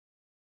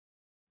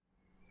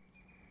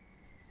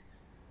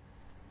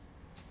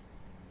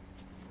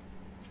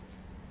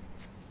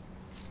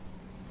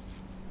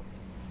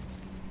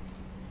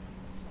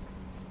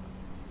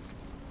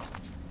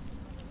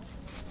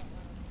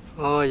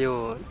อ๋ออยู่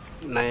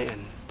ใน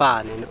ป่า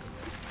นี่เนาะ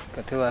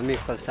ก็ถือว่ามี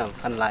ความสำ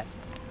คัญหลาย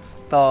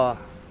ต่อ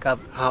กับ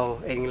เฮา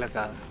เองแล้ว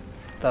ก็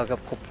ต่อกับ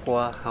ครอบครัว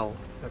เฮา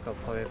แล้วก็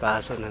พ่อแม่ป้า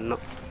ส่วนนั้นเนา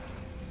ะ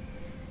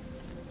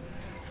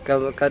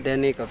ก็เดี๋ยว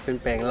นี้ก็เป็น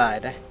แปลงหลาย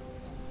ได้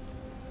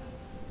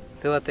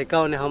ถือว่าแต่เก่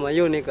าเนี่ยเฮามาอ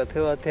ยู่นี่ก็ถื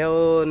อว่าแถว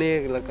นี้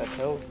แล้วก็แถ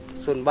ว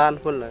ส่วนบ้าน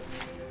พุ่นเลย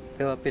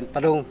ถือว่าเป็นป่า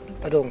ดง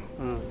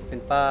เป็น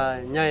ป่า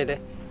ใหญ่เด้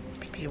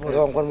พี่บ่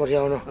ท้องคนบ่เที่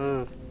ยวเนาะ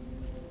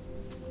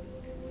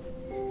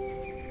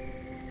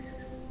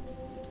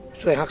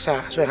ช่วยรัก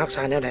ษ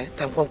าแนวไหน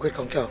ตามความคิดข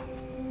องเจ้า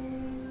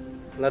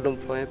ระดม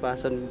พ่อให้ป่า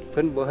ส่วนเ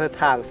พิ่นบ่ให้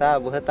ทางซะ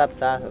บ่ให้ตัด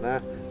ซะนะ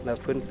แล้ว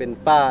เพิ่นเป็น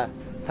ป่า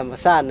ธรรม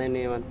ชาติใน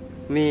นี้มัน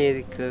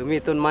มี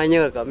ต้นไม้เย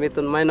อะกับมี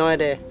ต้นไม้น้อย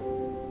เด้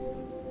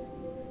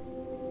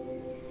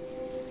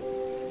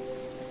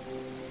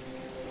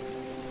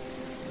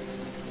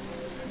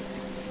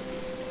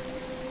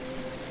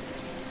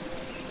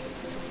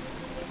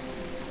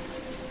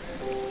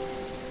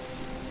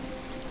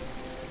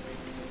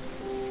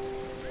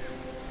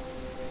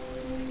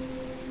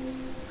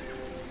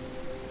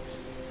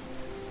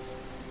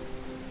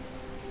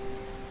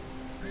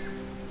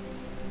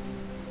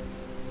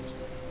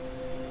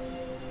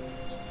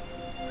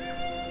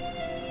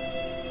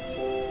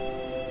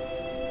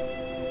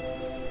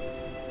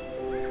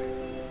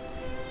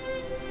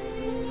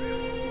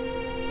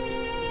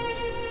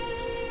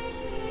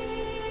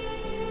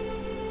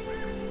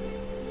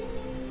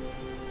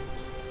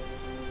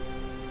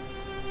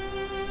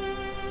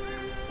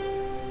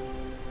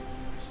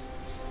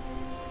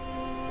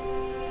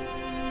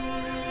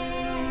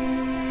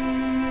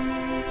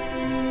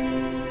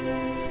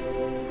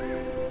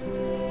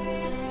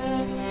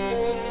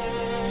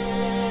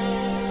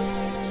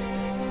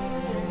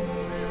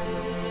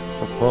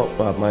เฉพาะ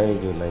ป่าไม้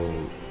อยู่ใน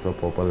ส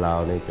ปป.ลาว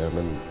นี่ก็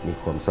มันมี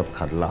ความสำ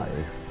คัญหลาย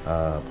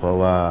เพราะ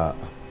ว่า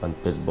มัน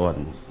เป็นบ่อน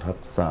รั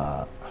กษา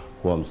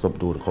ความสม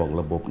ดุลของ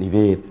ระบบนิเว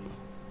ศ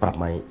ป่า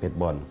ไม้เป็น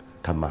บ่อน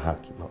ทำมาหา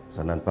กินเนาะฉ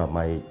ะนั้นป่าไ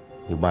ม้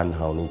อยู่บ้านเฮ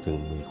านี่จึง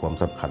มีความ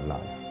สำคัญหล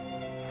าย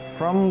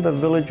From the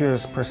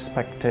villagers'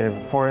 perspective,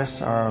 forests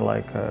are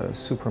like a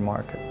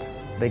supermarket.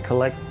 They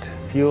collect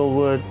fuel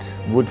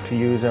wood to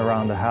use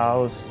around the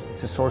house.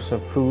 It's a source of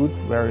food,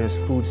 various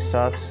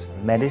foodstuffs,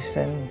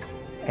 medicine,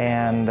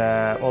 and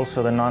also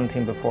the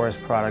non-timber forest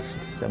products.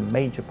 It's a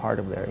major part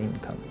of their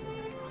income.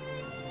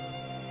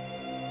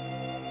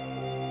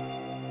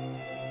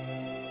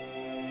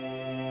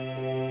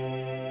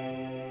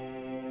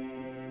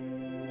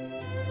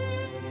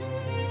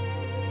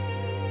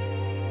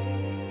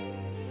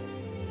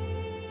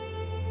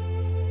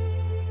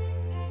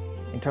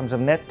 In terms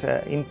of net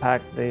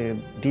impact, the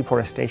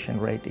deforestation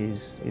rate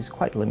is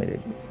quite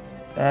limited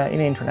in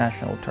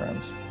international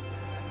terms.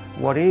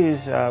 What is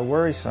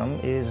worrisome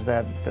is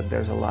that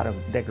there's a lot of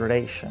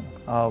degradation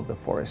of the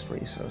forest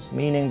resource,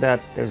 meaning that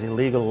there's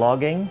illegal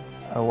logging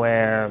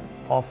where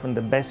often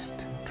the best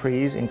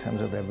trees in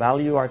terms of their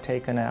value are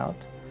taken out,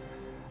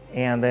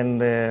 and then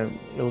the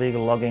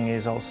illegal logging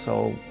is also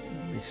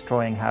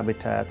destroying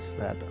habitats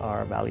that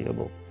are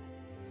valuable.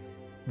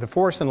 The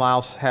forests in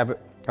Laos have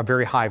a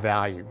very high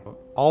value.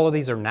 All of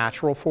these are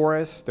natural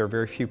forests. There are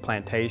very few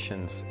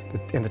plantations,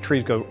 and the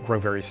trees grow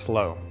very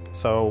slow.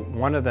 So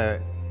one of the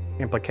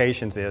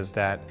implications is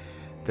that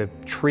the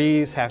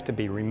trees have to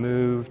be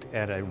removed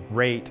at a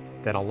rate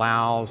that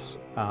allows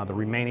the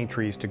remaining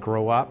trees to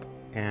grow up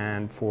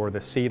and for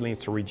the seedlings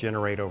to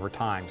regenerate over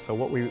time. So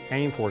what we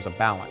aim for is a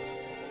balance.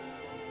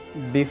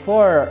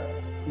 Before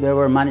there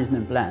were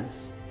management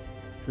plans,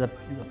 the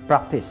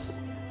practice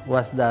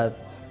was that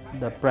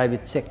the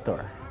private sector,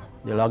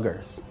 the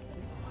loggers,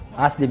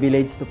 ask the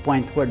village to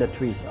point where the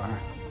trees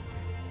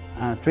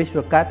are. Trees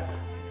were cut,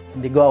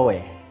 they go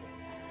away.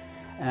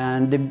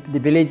 And the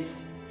village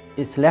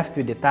is left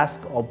with the task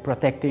of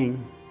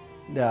protecting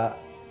the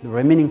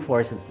remaining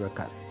forests that were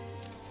cut.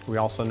 We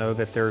also know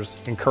that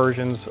there's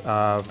incursions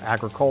of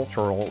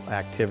agricultural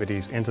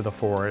activities into the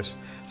forest,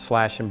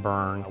 slash and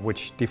burn,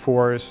 which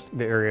deforest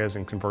the areas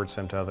and converts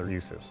them to other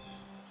uses.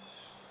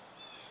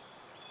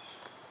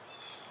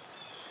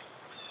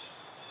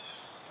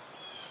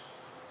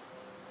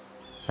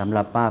 สำห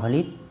รับป่าผ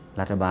ลิต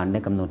รัฐบาลได้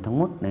กำหนดทั้ง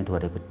หมดใน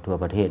ทั่ว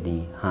ประเทศนี้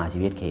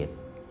51เขต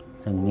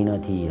ซึ่งมีเนื้อ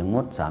ที่ทั้งหม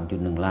ด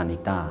 3.1 ล้านเฮ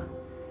กตาร์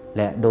แ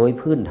ละโดย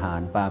พื้นฐาน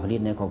ป่าผลิต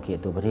ในขอบเขต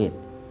ทั่วประเทศ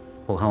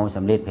พวกเราส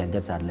ำเร็จแผน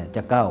จัดสรรและจ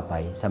ะก้าวไป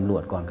สำรว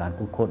จก่อนการ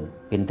ขุดค้น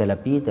เป็นแต่ละ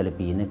ปี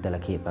ในแต่ละ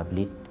เขตป่าผ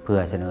ลิตเพื่อ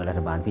เสนอรั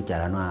ฐบาลพิจา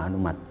รณาอนุ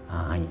มัติ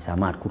ให้สา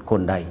มารถขุดค้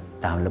นได้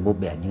ตามระบบ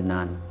แบบยืนน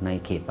านใน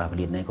เขตป่าผ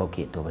ลิตในขอบเข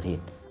ตทั่วประเทศ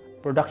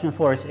Production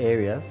forest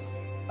areas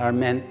are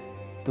meant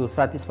to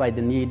satisfy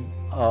the need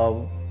of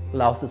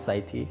Lao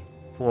society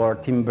for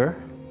timber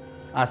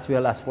as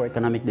well as for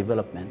economic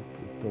development,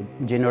 to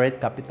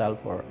generate capital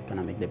for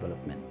economic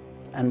development.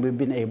 And we've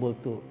been able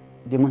to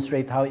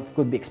demonstrate how it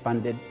could be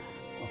expanded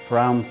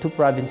from 2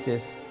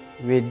 provinces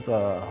with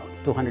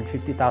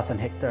 250,000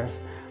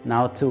 hectares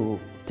now to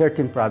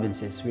 13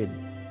 provinces with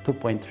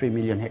 2.3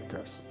 million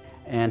hectares.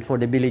 And for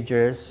the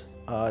villagers,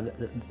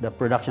 the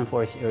production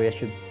forest area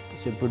should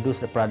produce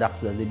the products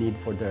that they need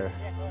for their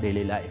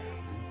daily life.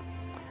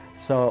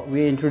 So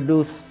we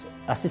introduced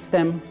a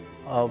system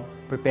of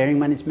preparing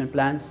management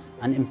plans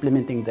and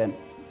implementing them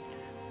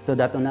so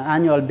that on an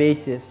annual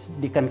basis,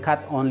 they can cut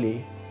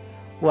only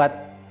what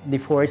the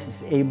forest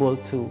is able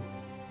to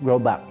grow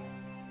back.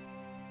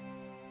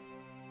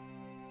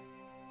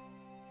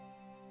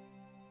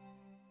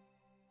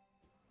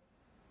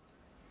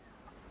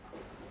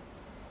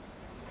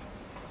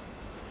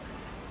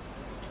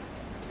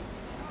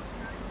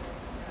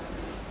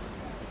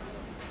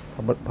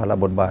พระ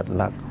บทบาท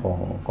หลักของ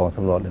กองส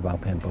ำรวจและวาง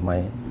แผนป่าไม้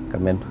ก็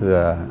แม่นเพื่อ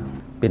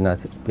เ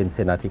ป็นเส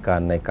นาธิกา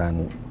รในการ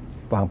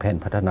วางแผน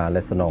พัฒนาแล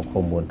ะสนองข้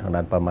อมูลทางด้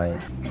านป่าไม้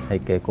ให้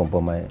แก่กรมป่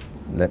าไม้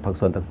และภาค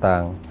ส่วนต่า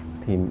ง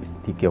ๆ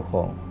ที่เกี่ยวข้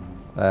อง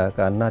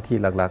การหน้าที่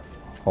หลัก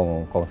ๆของ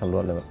กองสำร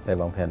วจและ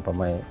วางแผนป่า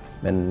ไม้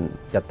เป็น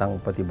จัดตั้ง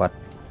ปฏิบัติ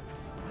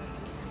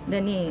และ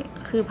นี่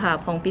คือภาพ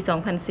ของปี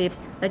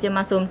 2010 เราจะม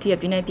าชมเทียบ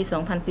อยู่ในปี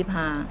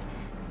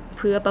 2015 เ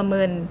พื่อประเ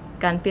มิน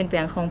การเปลี่ยนแปล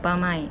งของป่า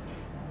ไม้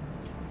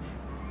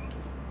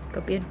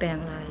ก็เปลี่ยนแปลง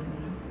หลาย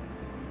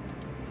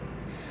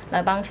หลา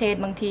ยบางเขต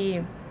บางที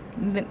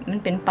มัน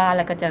เป็นป่าแ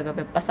ล้วก็จะแ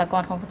บบประชาก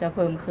รของเขาจะเ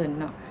พิ่มขึ้น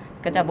เนาะ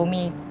ก็จะบ่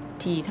มี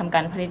ที่ทำก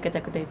ารผลิตก็จ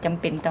ะจำ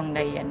เป็นต้องไ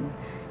ด้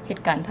เฮ็ด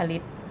การผลิ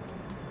ต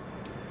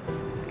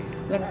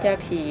หลังจาก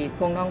ที่พ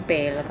วกน้องเป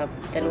แล้วก็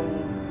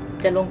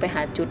จะลงไปห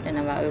าจุดนั่น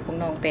น่ะว่าพวก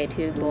น้องเป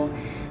ถือบ่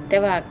แต่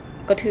ว่า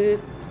ก็ถือ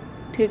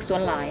ส่ว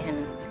นหลายหั่น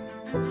น่ะ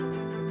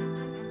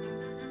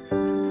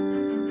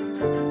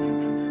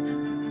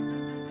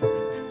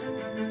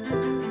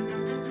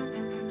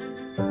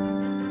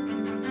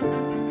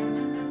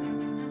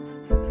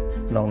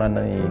นอกนั้น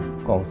ใน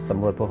กองส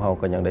ำรวจพวกเรา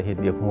ก็ยังได้เฮ็ด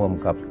เวียกร่วม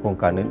กับโครง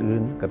การอื่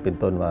นๆก็เป็น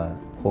ต้นว่า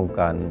โครง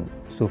การ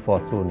สู้ฟอ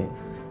ร์สู้นี่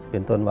เป็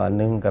นต้นว่า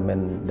1ก็แม่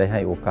นได้ให้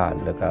โอกาส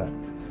แล้วก็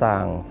สร้า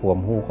งความ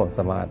รู้ความส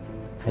ามารถ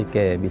ให้แ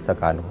ก่วิชา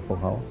การของพวก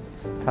เขา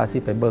ถ้าสิ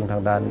ไปเบิ่งทา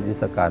งด้านวิ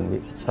ชาการ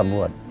สำร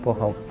วจพวก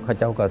เขา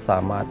เจ้าก็สา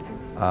มารถ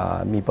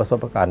มีประส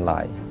บการณ์หลา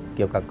ยเ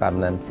กี่ยวกับการ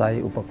นั้นใช้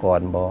อุปกร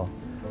ณ์บ่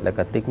แล้ว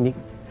ก็เทคนิค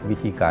วิ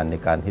ธีการใน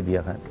การเฮ็ดเวี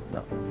ยกเน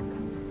าะ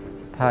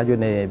ถ้าอยู่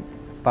ใน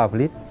ป่าผ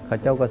ลิตเข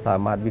าเจ้าก็สา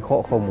มารถวิเคราะ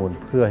ห์ข้อมูล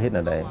เพื่อเฮ็ด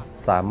อะไร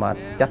สามารถ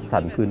จัดสร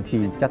รพื้น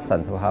ที่จัดสรร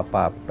สภาพ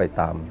ป่าไป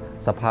ตาม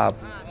สภาพ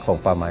ของ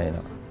ป่าไม้เน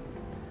าะ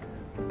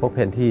พวกแผ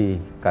นที่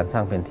การสร้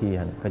างแผนที่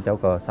เขาเจ้า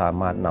ก็สา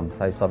มารถนำใ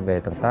ช้ซอฟต์แว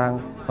ร์ต่าง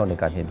ๆเข้าใน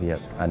การเฮ็ดเวียก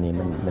อันนี้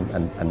มัน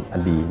อั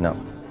นดีเนาะ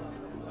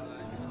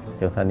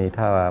จังซั่นนี้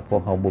ถ้าพว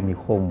กเขาบ่มี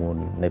ข้อมูล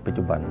ในปัจ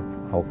จุบัน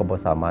เขาก็บ่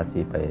สามารถสิ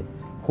ไป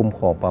คุ้มค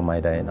รองป่าไม้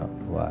ได้เนาะ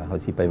ว่าเขา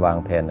สิไปวาง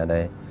แผนอะไร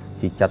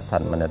สิจัดสร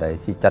รมันอะไร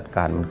สิจัดก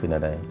ารมันขึ้น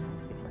อะไร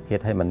เฮ็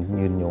ดให้มัน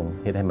ยืนยง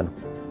เฮ็ดให้มัน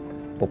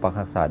ปกปัก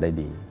รักษาได้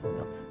ดี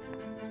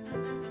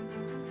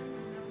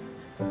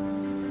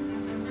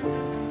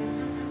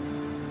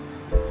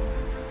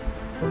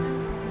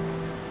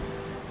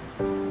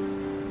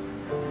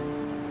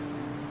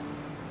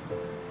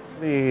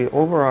The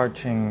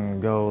overarching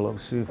goal of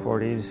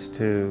SUFORT is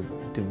to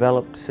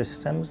develop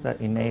systems that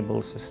enable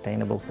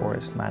sustainable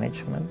forest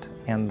management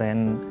and then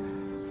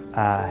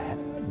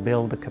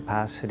build the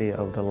capacity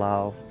of the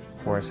Lao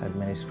Forest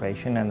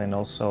Administration and then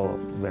also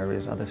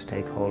various other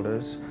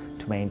stakeholders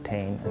to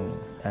maintain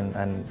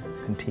and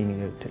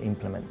continue to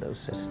implement those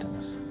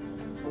systems.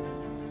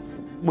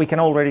 We can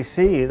already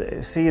see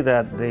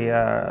that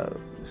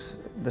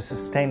the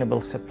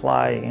sustainable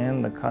supply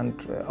in the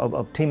country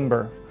of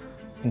timber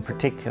in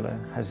particular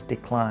has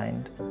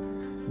declined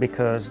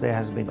because there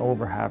has been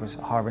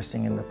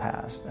over-harvesting in the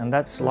past. And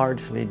that's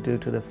largely due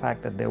to the fact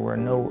that there were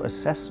no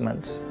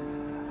assessments,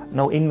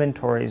 no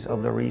inventories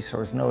of the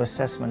resource, no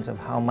assessments of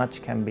how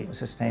much can be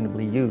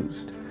sustainably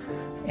used.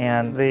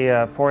 And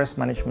the forest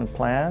management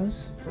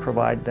plans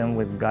provide them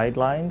with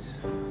guidelines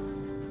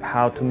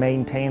how to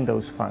maintain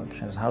those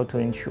functions, how to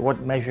ensure what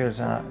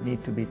measures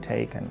need to be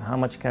taken, how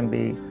much can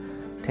be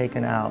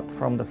taken out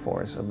from the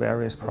forest of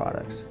various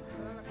products.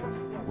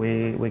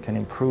 We can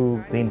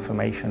improve the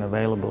information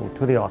available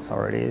to the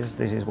authorities.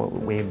 This is what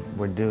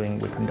we're doing.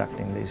 We're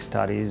conducting these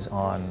studies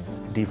on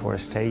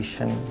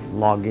deforestation,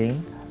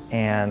 logging,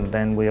 and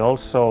then we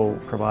also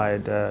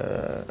provide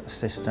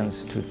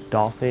assistance to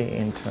DOFI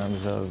in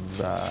terms of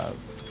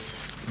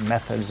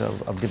methods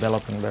of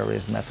developing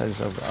various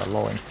methods of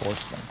law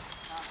enforcement.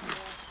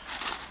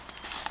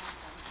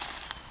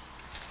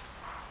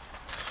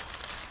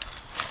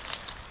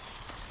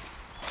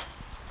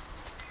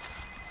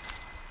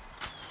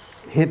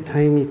 เฮ็ดใ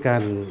ห้มีกา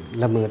ร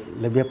ละเมิด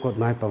ระเบียบกฎ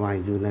หมายประมาณ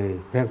อยู่ใน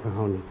แขวงของเฮ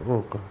านี่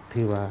ก็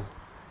ถือว่า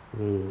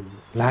มี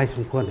หลายส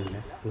มควรนั่นแหล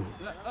ะ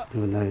อ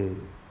ยู่ใน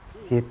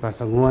เขตป่า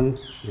สงวน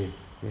นี่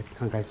เขต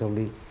ข้างไกลโซ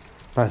ลี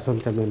ป่าสน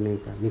จำนวนนึง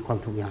ก็มีความ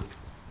ทุกข์ยาก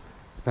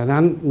ฉะ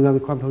นั้นเมื่อ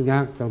มีความทุกข์ยา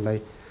กต้องได้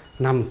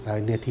นำสาย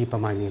เนื้อที่ปร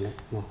ะมาณนี้แหละ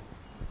เนา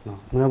ะ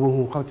เมื่อบ่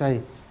ฮู้เข้าใจ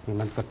นี่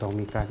มันก็ต้อง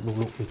มีการบุก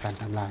รุกมีการ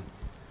ทำลาย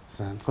ฉ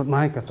ะนั้นกฎหม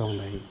ายก็ต้อง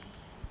ได้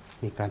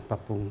มีการปรับ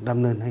ปรุงด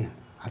ำเนินให้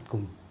รัดกุ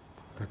ม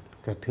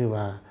ก็ถือ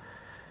ว่า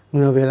เ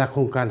มื่อเวลาโค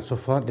รงการส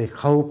ฟอร์ตได้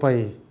เข้าไป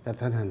จัด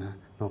สรรหา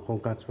โครง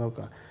การสฟอร์ต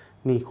ก็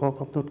มีข้อก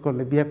ำหนดกฎ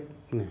ระเบียบ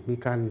มี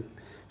การ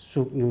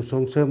สุขอยู่ส่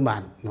งเสริมบ้า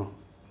น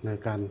ใน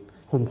การ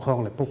คุ้มครอง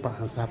และปกปัก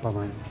รักษาป่าไ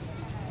ม้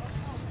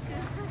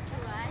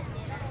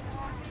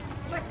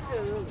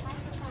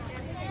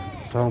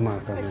สองมา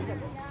ก็เป็น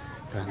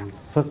การ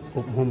ฝึกอ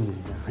บรม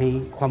ให้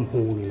ความ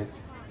รู้นี่แหละ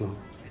เนาะ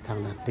ทาง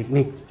ด้านเทค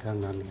นิคทาง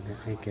ด้านนี้แหละ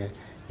ให้แก่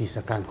วิช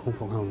าการของพ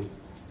วกเรานี่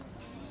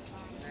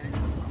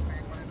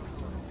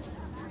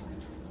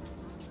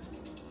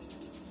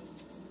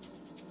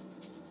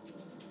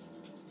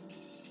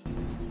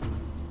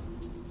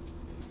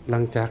หลั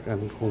งจาก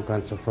โครงการ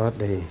สปอร์ต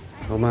ได้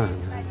เข้ามา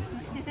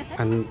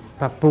อัน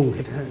ปรับปรุง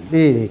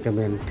นี่ก็เ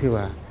ป็นที่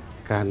ว่า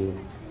การ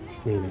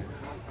นี่แหละ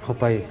เข้า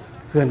ไป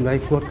เคลื่อนไหว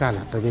กวดการ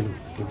ตะเวน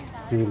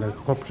อยู่ใน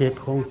ขอบเขต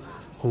ของ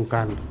โครงก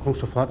ารของ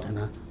สปอร์ต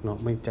นะเนาะ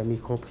มันจะมี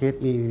ขอบเขต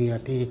มีเนื้อ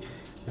ที่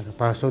แล้วก็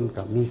ประชาชน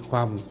กับมีคว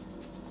าม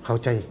เข้า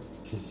ใจ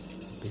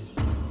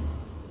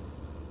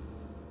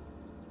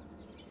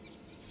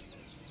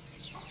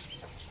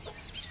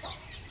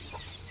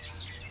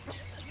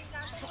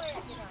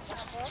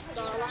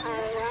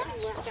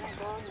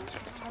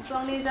ช่ว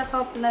งนี้จะเข้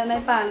าใน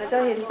ป่าแล้วเจ้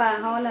าเห็นป่า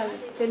เขาน่ะ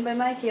เป็นใบ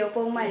ไม้เขียวโป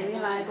ร่งใหม่มี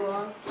หลายตัว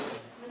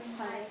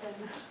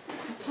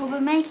ใบ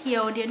ไม้เขีย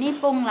วเดี๋ยวนี้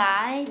โปร่งหลา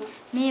ย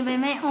มีใบ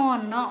ไม้อ่อ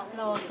นเนาะเ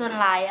ราส่วน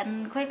หลายอัน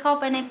ค่อยเข้า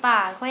ไปในป่า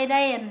ค่อยไ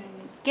ด้อัน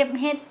เก็บ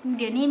เห็ดเ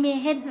ดี๋ยวนี้มี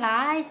เห็ดหลา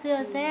ยเสื้อ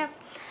แซ่บ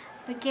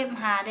ไปเก็บ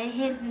หาได้เ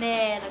ห็ดแด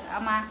งแล้วเอา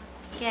มา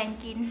แกง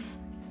กิน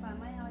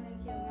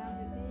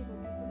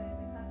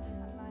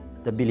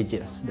The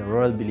villages, the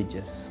rural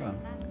villages,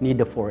 need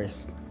the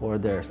forest for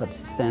their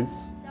subsistence,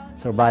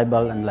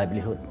 survival, and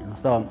livelihood.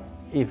 So,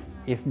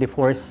 if the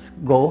forests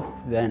go,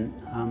 then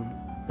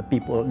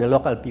the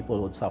local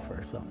people would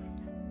suffer. So,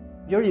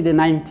 during the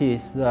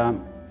 90s, the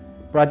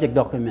project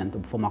document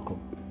of FOMACOP,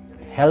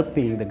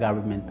 helping the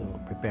government to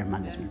prepare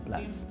management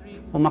plans.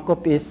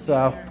 FOMACOP is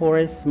a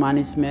forest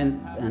management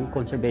and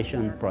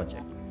conservation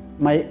project.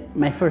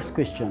 My first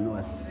question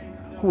was,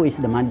 who is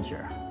the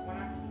manager?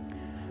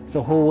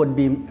 So who would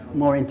be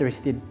more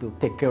interested to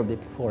take care of the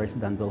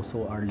forest than those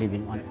who are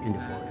living in the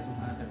forest?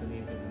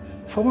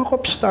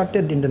 FOMACOP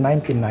started in the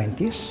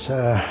 1990s.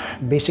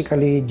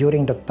 Basically,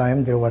 during that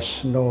time, there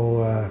was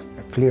no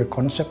clear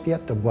concept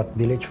yet of what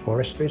village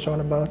forestry is all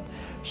about.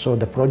 So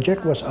the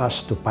project was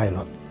asked to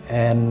pilot.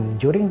 And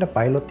during the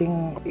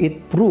piloting,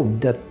 it proved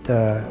that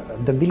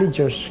the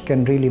villagers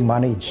can really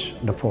manage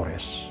the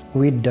forest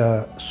with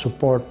the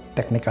support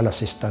technical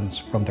assistance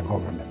from the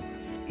government.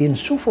 In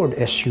Suford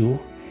SU,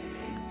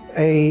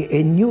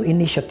 a new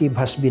initiative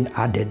has been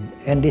added,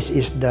 and this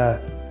is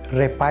the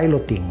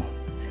repiloting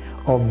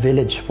of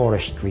village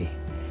forestry.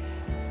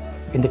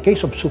 In the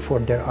case of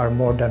Suford, there are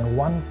more than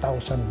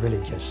 1,000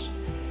 villages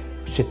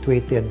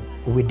situated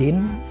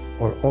within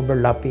or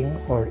overlapping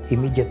or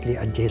immediately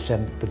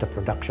adjacent to the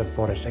production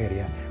forest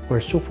area where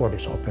Suford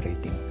is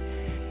operating.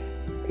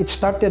 It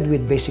started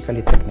with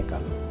basically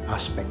technical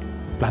aspect,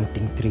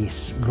 planting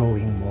trees,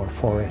 growing more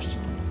forest.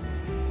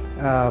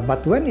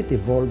 But when it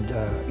evolved,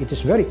 it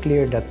is very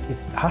clear that it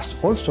has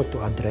also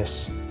to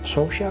address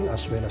social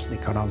as well as the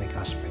economic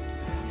aspect.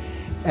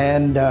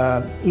 And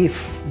if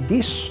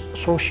these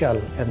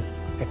social and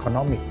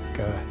economic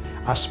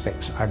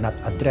aspects are not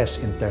addressed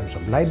in terms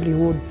of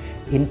livelihood,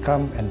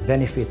 income, and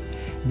benefit,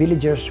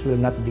 villagers will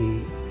not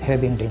be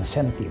having the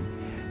incentive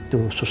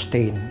to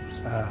sustain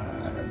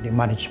the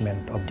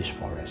management of this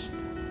forest.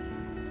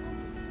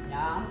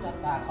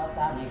 ป้าเขาต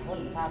าในคน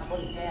พาค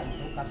นแก้ม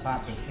สุขภาพ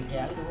ติดแ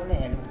ข็งดูแล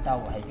ลูกเต่า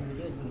ให้อยู่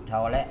ยืนอยู่เท่า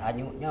และอา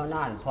ยุยาวน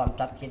านพร้อม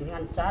ทรัพย์สินเงิ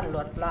นจ้านล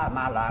ดล่าม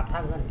าหลาก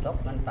ทั้งเงินตก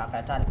เงินฝากใ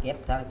ห้ท่านเก็บ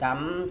ท่านก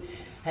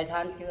ำให้ท่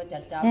านเชื่อจั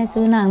นจำได้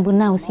ซื้อนางบุญ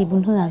เนาสีบุ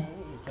ญเฮือง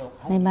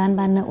ในบ้า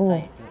นนาโอ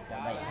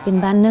เป็น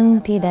บ้านหนึ่ง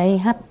ที่ได้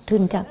รับทุ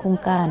นจากโครง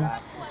การ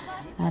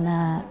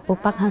ปก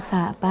ปักรักษ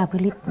าป่าพื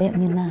ชแบบ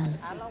ยืนนาน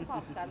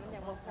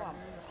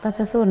ประช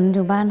าชนอ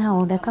ยู่บ้านเฮา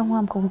ได้เข้าร่ว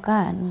มโครงก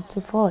ารสุ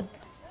โฟด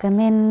ก็แ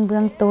ม่นเบื้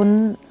องต้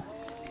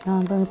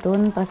น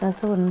ประชา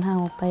ชนเฮา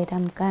ไปท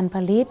ำการผ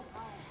ลิต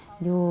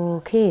อยู่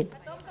เขต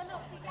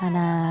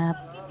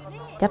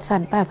จัดสร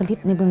รป่าผลิต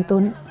ในเบื้องต้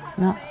น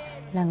เนาะ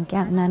หลังจ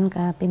ากนั้น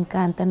ก็เป็นก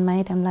ารตัดไม้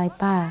ทำลาย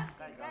ป่า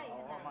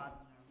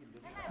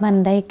มัน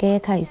ได้แก้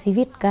ไขชี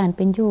วิตการเ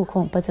ป็นอยู่ข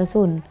องประชาช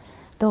น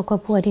ต่อครอบ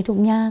ครัวที่ทุก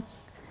ข์ยาก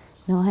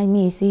เนาะให้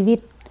มีชีวิต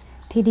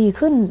ที่ดี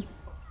ขึ้น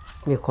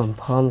มีความ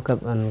พร้อมกับ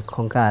โค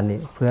รงการนี้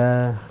เพื่อ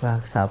รั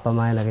กษาป่าไ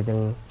ม้แล้วก็จัง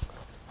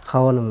เข้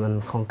ามัน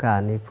โครงการ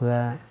นี้เพื่อ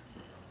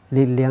เ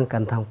ลี้ยงกั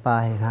นทางป่า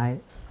ให้ได้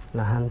แ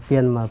ล้วหันเปลี่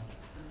ยนมา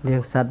เลี้ย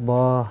งสัตว์บ่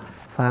อ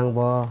ฟาง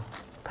บ่อ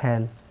แท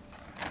น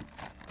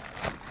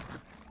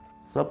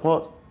เฉพาะ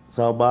ช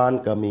าวบ้าน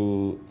ก็มี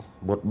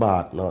บทบา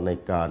ทเนาะใน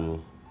การ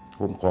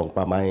คุ้มครอง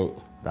ป่าไม้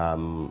ตาม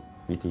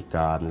วิธีก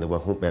ารหรือว่า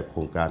รูปแบบโค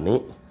รงการนี้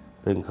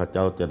ซึ่งเขาเ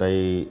จ้าจะได้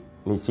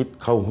มีสิทธิ์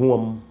เข้าร่ว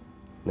ม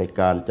ใน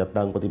การจัด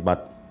ตั้งปฏิบั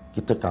ติ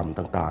กิจกรรม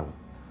ต่าง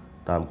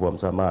ๆตามความ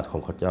สามารถขอ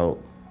งเขาเจ้า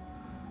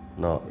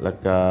เนาะและ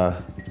ก็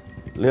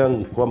เรื่อง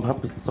ความรับ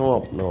ผิดชอบ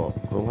เนาะ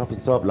ความรับผิ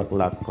ดชอบ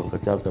หลักๆของเขา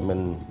เจ้าก็มั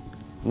น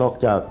นอก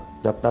จาก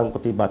จัดตั้งป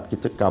ฏิบัติกิ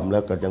จกรรมแล้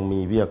วก็ยังมี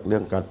เวียกเรื่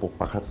องการปก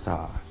ปักรักษา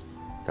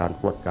การ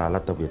กวดการ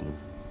รัตเวน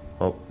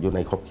อยู่ใน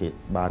ขอบเขต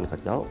บ้านเขา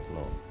เจ้าเน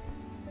าะ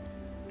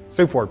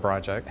Suford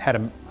project had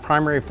a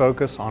primary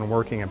focus on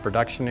working in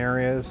production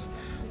areas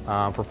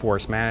for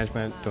forest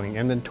management, doing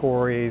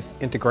inventories,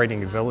 integrating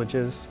the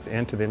villages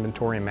into the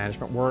inventory and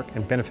management work,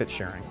 and benefit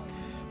sharing.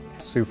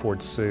 Sioux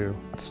Forge Sioux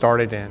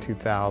started in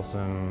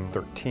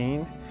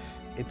 2013.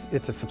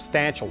 It's a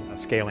substantial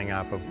scaling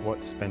up of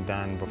what's been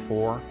done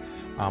before.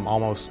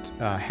 Almost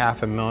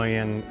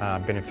 500,000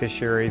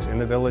 beneficiaries in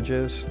the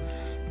villages.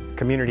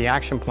 Community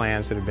action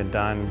plans that have been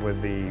done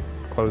with the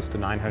close to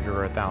 900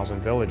 or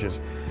 1,000 villages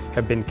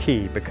have been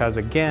key because,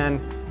 again,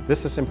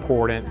 this is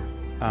important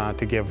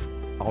to give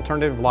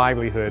alternative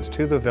livelihoods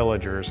to the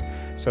villagers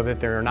so that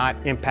they're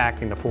not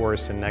impacting the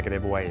forest in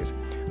negative ways.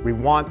 We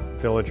want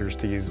villagers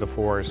to use the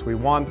forest. We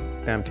want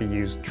them to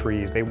use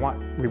trees. We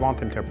want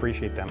them to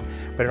appreciate them.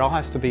 But it all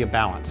has to be a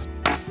balance.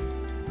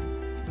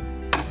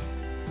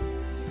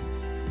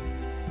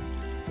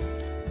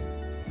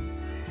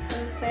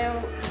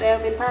 เซล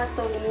เป็นผ้า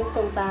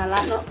ส่งสหรั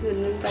ฐเนาะผืน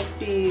นึงก็$400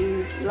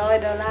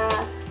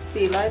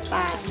 400 บ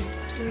าท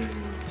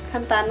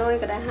ขั้นตาน้อย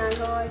ก็ได้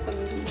500ก็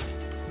มี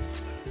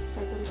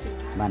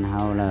บ้านเฮ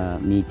าล่ะ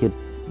มีจุด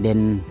เด่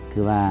นคื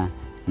อว่า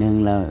หนึ่ง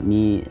เรา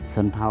มีช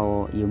นเผ่า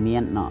ยูเมีย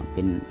นเนาะเ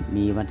ป็น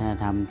มีวัฒน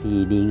ธรรมที่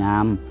ดีงา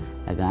ม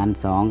และก็อัน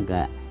สอง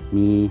ก็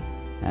มี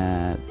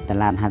ต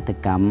ลาดหัตถ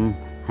กรรม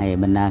ให้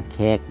บรรดาแข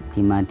ก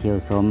ที่มาเที่ยว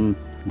ชม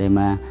ได้ม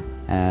า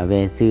แว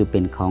ะซื้อเป็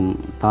นของ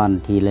ต้อน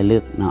ที่ระลึ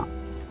กเนาะ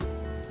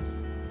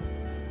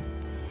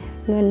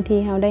เงินที่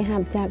เราได้รั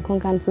บจากโครง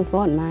การซูฟ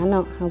อร์ดมาเน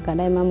าะเราก็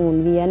ได้มาหมุน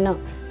เวียนเนาะ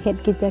เฮ็ด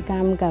กิจกรร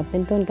มกับเป็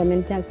นต้นกับเป็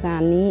นจากสา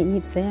รนี้ยิ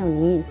บแซว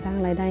นี้สร้าง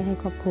รายได้ให้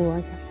ครอบครัว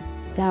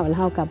เจ้าเร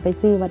ากลับไป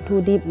ซื้อวัตถุ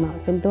ดิบเนาะ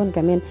เป็นต้น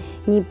กับเป็น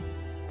ยิบ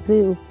ซื้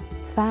อ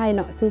ฝ้ายเ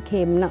นาะซื้อเ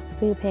ข็มเนาะ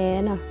ซื้อแพ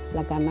เนาะแ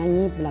ล้วก็มา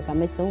ยิบแล้วก็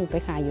ไม่ส่งไป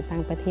ขายอยู่ต่า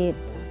งประเทศ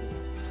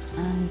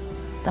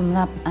สำห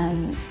รับ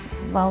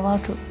ว่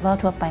า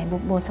ทั่วไป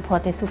โบเฉพาะ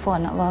แต่ซูฟอร์ด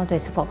เนาะว่าโด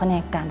ยเฉพาะแผน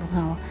กการพวกเ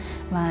รา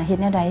ว่าเฮ็ด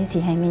แนวใดสิ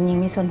ให้มียิ่ง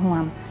มีส่วนร่ว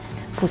ม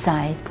ผู้ชา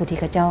ยผู้ที่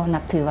เขาเจ้านั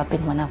บถือว่าเป็น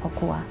หัวหน้าครอบ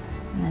ครัว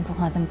นั้นพวก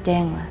เราต้องแจ้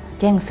งว่า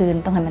แจ้งซื่น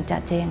ต้องให้มันจะ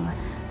แจ้งว่า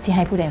สิใ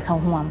ห้ผู้ใดเข้า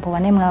ร่วมเพราะว่า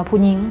ในเมื่อผู้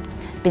หญิง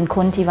เป็นค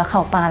นที่ว่าเข้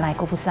าป่าหลาย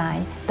กว่าผู้ชาย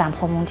ตาม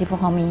ข้อมูลที่พวก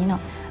เขามีเนา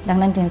ะดัง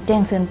นั้นจึงแจ้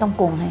งซื่นต้อง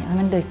โกงให้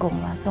มันโดยโกง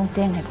ว่าต้องแ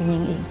จ้งให้ผู้หญิ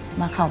งเอง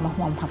มาเข้ามา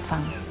ร่วมรับฟั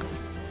ง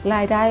ร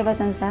ายได้ว่า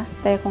ซั่นซะ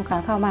แต่โครงการ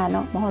เข้ามาเน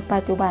าะมาฮอดปั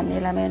จจุบันนี้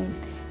ละแม่น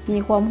มี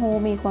ความรู้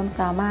มีความ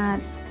สามารถ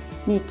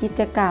มีกิ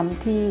จกรรม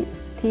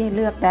ที่เ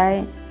ลือกได้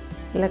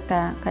แล้วก็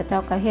ข้าเจ้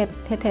าก็เฮ็ด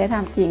แท้ท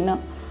ำจริงเนา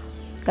ะ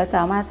ก็ส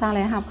ามารถสร้างร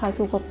ายรับเข้า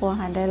สู่ครอบครัว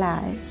หันได้หลา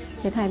ย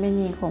เฮ็ดให้แม่ห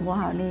ญิงของพวก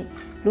เฮานี่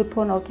หลุด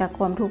พ้นออกจากค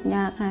วามทุกข์ย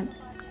ากค่ะ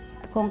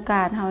โครงก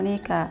ารเฮานี่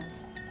ก็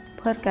เ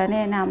พิ่นก็แน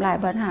ะนำหลาย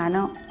ปัญหาเน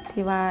าะ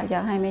ที่ว่าอยา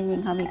กให้แม่หญิง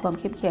เฮามีความ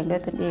เข้มแข็งด้ว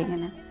ยตนเอง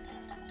นะ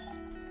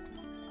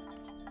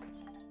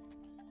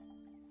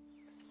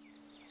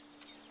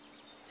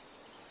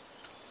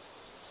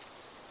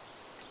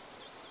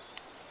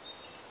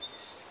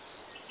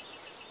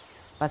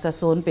ประชา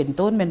ชนเป็น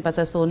ต้นเป็นประช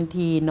าชน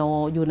ที่โน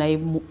อยู่ใน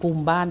กลุ่ม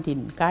บ้านที่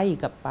ใกล้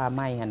กับป่าไ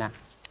ม้นะ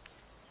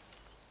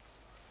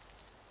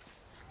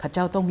ข้าเ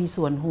จ้าต้องมี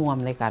ส่วนร่วม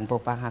ในการป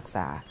กปักรักษ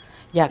า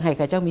อยากให้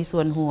ข้าเจ้ามีส่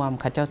วนร่วม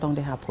ข้าเจ้าต้องไ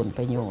ด้รับผลป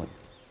ระโยชน์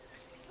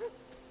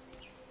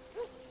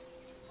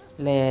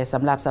และส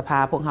ำหรับสภา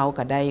พวกเขา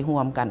ก็ได้ร่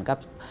วมกันกับ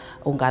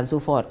องค์การซู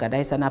ฟอร์ดก็ไ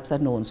ด้สนับส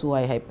นุนช่ว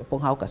ยให้พว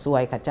กเขาก็ช่ว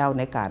ยข้าเจ้า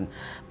ในการ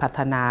พัฒ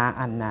นา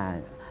อัน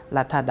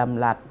รัฐด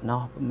ำรัสเนา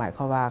ะหมายค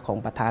วามว่าของ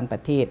ประธานปร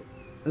ะเทศ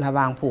ระห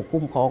ว่างผู้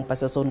คุ้มครองประ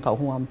ชาชนเขา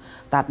ร่วม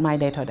ตัดไม้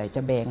ได้เท่าใดจ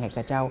ะแบ่งให้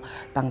กับเจ้า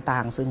ต่า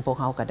งๆซึ่งพวก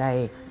เขาก็ไ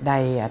ด้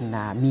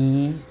มี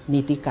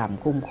นิติกรรม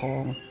คุ้มครอ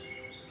ง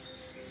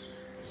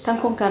ทั้ง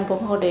โครงการพวก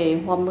เขาได้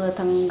ร่วมมือ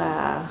ทั้ง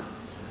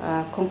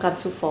โครงการ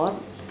ซูฟอร์ด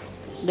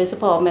โดยเฉ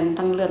พาะแม่น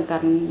ทั้งเรื่องกา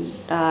ร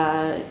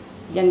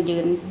ยั่งยื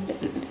น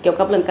เกี่ยว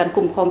กับเรื่องการ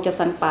คุ้มครองจัด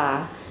สรรป่า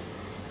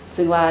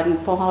ซึ่งว่า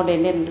พวกเขาได้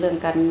เน้นเรื่อง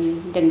การ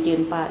ยั่งยืน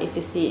ป่า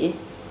FSC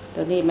ตั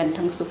วนี้มัน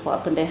ทั้งซูฟอร์ด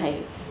เพิ่นได้ให้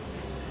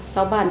ช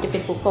าวบ้านจะเป็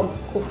นผู้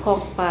คุ้มครอง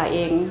ป่าเอ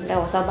งแล้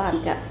วชาวบ้าน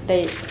จะได้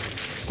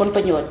ผลป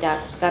ระโยชน์จาก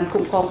การ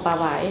คุ้มครองป่า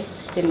หวาย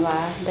เช่นว่า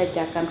ได้จ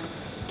ากการ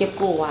เก็บ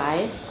กู้หวาย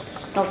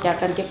นอกจาก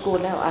การเก็บกู้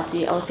แล้วอาจสิ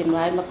เอาสินหว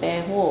ายมาแปร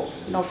รูป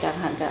นอกจาก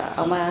หันก็เอ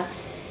ามา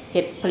เ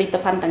ฮ็ดผลิต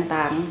ภัณฑ์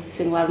ต่างๆ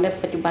ซึ่งว่าใน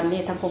ปัจจุบันนี้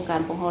ทางโครงการ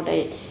ของเราได้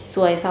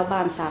ช่วยชาวบ้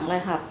านสร้างรา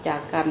ยรับจา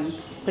กการ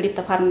ผลิต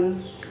ภัณฑ์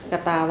กระ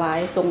ตาหวาย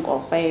ส่งออ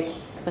กไป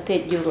ประเท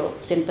ศยุโรป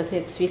เช่นประเท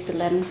ศสวิตเซอร์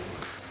แลนด์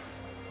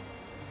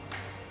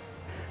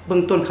เบื้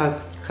องต้น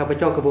ข้าพ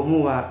เจ้าก็บ่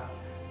ฮู้ว่า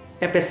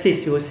FSC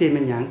COC เ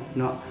ป็นหยัง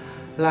เนาะ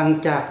หลัง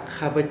จาก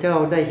ข้าพเจ้า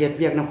ได้เฮ็ดเ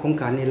วียกนำโครง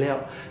การนี้แล้ว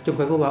จน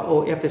ค่อยรู้ว่า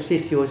FSC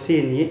COC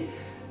นี้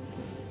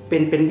เ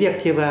ป็นเวียก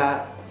ที่ว่า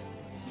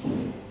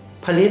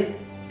ผลิต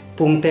ป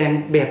รุงแต่ง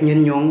แบบยื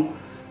นยง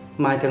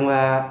หมายถึงว่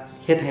า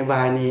เฮ็ดให้ว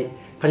ายนี่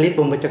ผลิต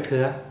บ่หมดจักเ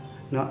ทื่อ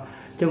เนาะ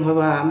จึงค่อย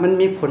ว่ามัน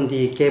มีผล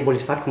ดีแก่บ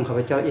ริษัทของข้าพ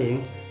เจ้าเอง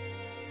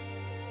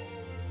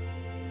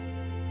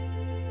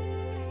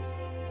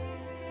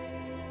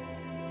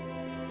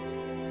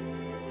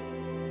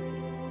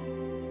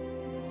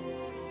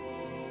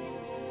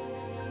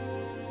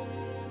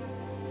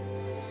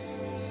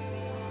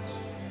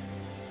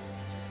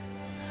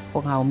พ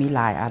วกเขามีห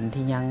ลายอัน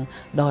ที่ยัง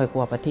ด้อยก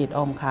ว่าประเทศ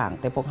อ้อมข้าง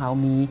แต่พวกเขา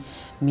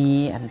มี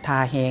อันทา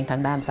แหงทา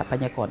งด้านทรัพ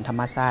ยากรธรร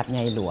มชาติให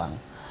ญ่หลวง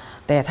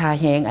แต่ถ้า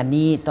แห้งอัน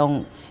นี้ต้อง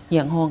เรี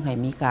ยกร้องให้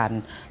มีการ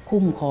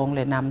คุ้มครองแล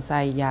ะนำใช้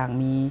อย่า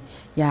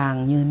ง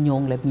ยืนย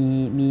งและ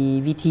มี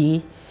วิธี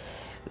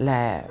แล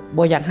ะ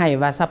บ่อยากให้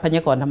ว่าทรัพย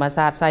ากรธรรมช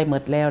าติใช้หม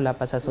ดแล้ว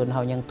ประชาชนเฮ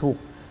ายังทุก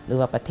ข์หรือ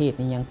ว่าประเทศ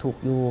นี้ยังทุกข์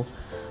อยู่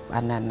อั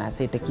นนั้นเ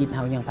ศรษฐกิจเฮ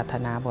ายังพัฒ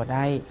นาบ่ไ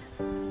ด้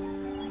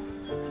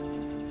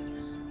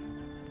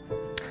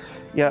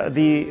Yeah,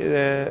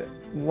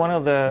 one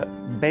of the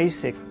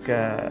basic,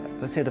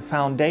 let's say the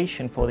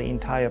foundation for the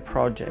entire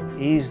project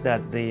is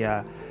that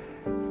the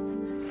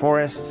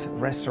forest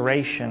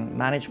restoration,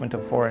 management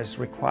of forests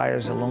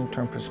requires a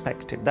long-term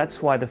perspective. That's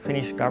why the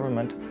Finnish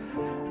government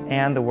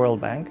and the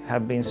World Bank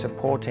have been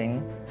supporting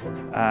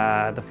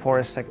the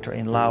forest sector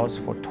in Laos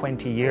for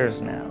 20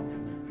 years now.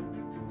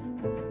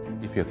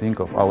 If you think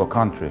of our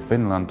country,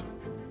 Finland,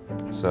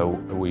 so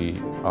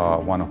we are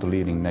one of the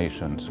leading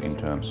nations in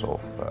terms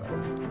of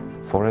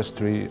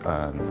forestry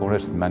and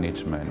forest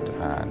management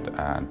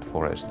and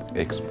forest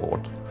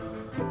export.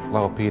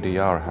 Lao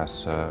PDR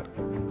has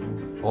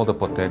all the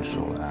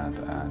potential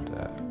and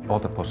all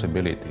the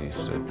possibilities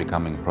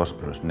becoming a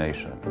prosperous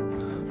nation.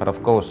 But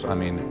of course, I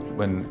mean,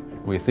 when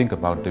we think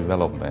about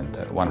development,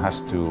 one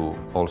has to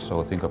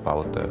also think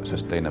about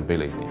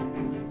sustainability.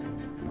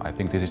 I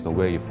think this is the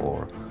way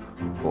for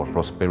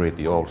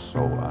prosperity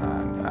also,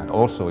 and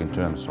also in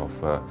terms of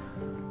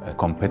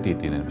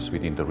competitiveness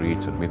within the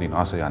region, within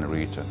ASEAN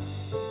region.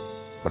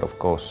 But of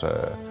course,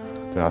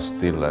 there are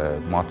still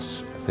much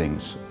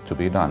things to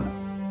be done.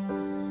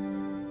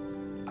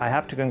 I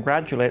have to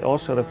congratulate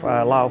also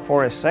the Lao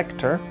forest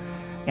sector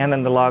and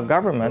then the Lao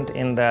government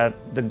in that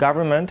the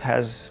government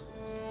has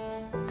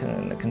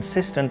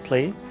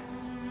consistently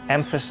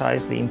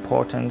emphasized the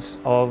importance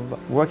of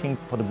working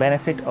for the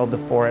benefit of the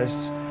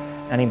forests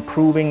and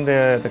improving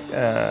the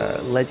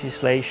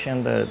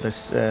legislation,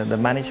 the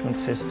management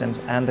systems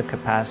and the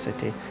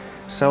capacity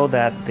so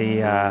that the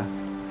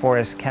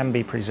forests can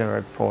be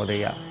preserved for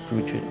the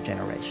future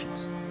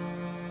generations.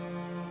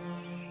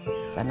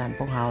 ฉะนั้นพ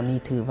วกเรานี่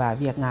ถือว่า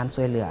เวียกงาน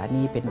ช่วยเหลืออัน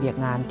นี้เป็นเวียก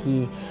งาน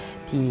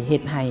ที่เฮ็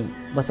ดให้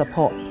บ่เฉพ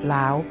าะล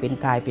าวเป็น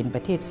กลายเป็นป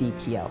ระเทศสี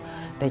เขียว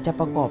แต่จะ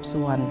ประกอบ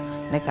ส่วน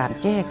ในการ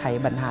แก้ไข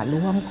ปัญหา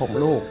ร่วมของ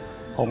โลก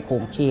ของโข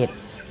งเขต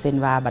เช่น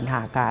ว่าปัญห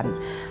าการ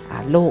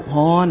โลก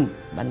ร้อน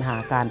ปัญหา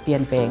การเปลี่ย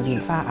นแปลงดิน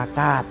ฟ้าอา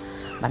กาศ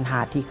ปัญหา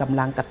ที่กำ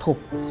ลังกระทบ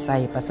ใส่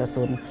ประชาช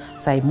น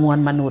ใส่มวล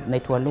มนุษย์ใน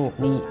ทั่วโลก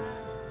นี้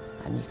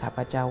อันนี้ข้าพ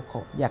เจ้าข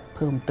ออยากเ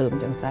พิ่มเติม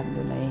จังซั่นอ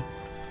ยู่ใน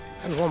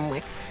คันร่วมไหม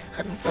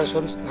คันประชาช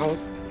นเฮา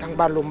ทาง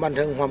บ้านลุมบ้านเ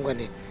ทิงร่วมกัน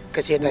นี่เก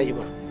ษตรได้อยู่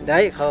บ่ได้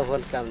เขาค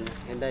นก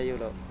ำเห็นได้อยู่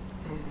หรอก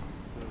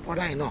พอ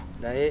ได้เนาะ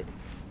ได้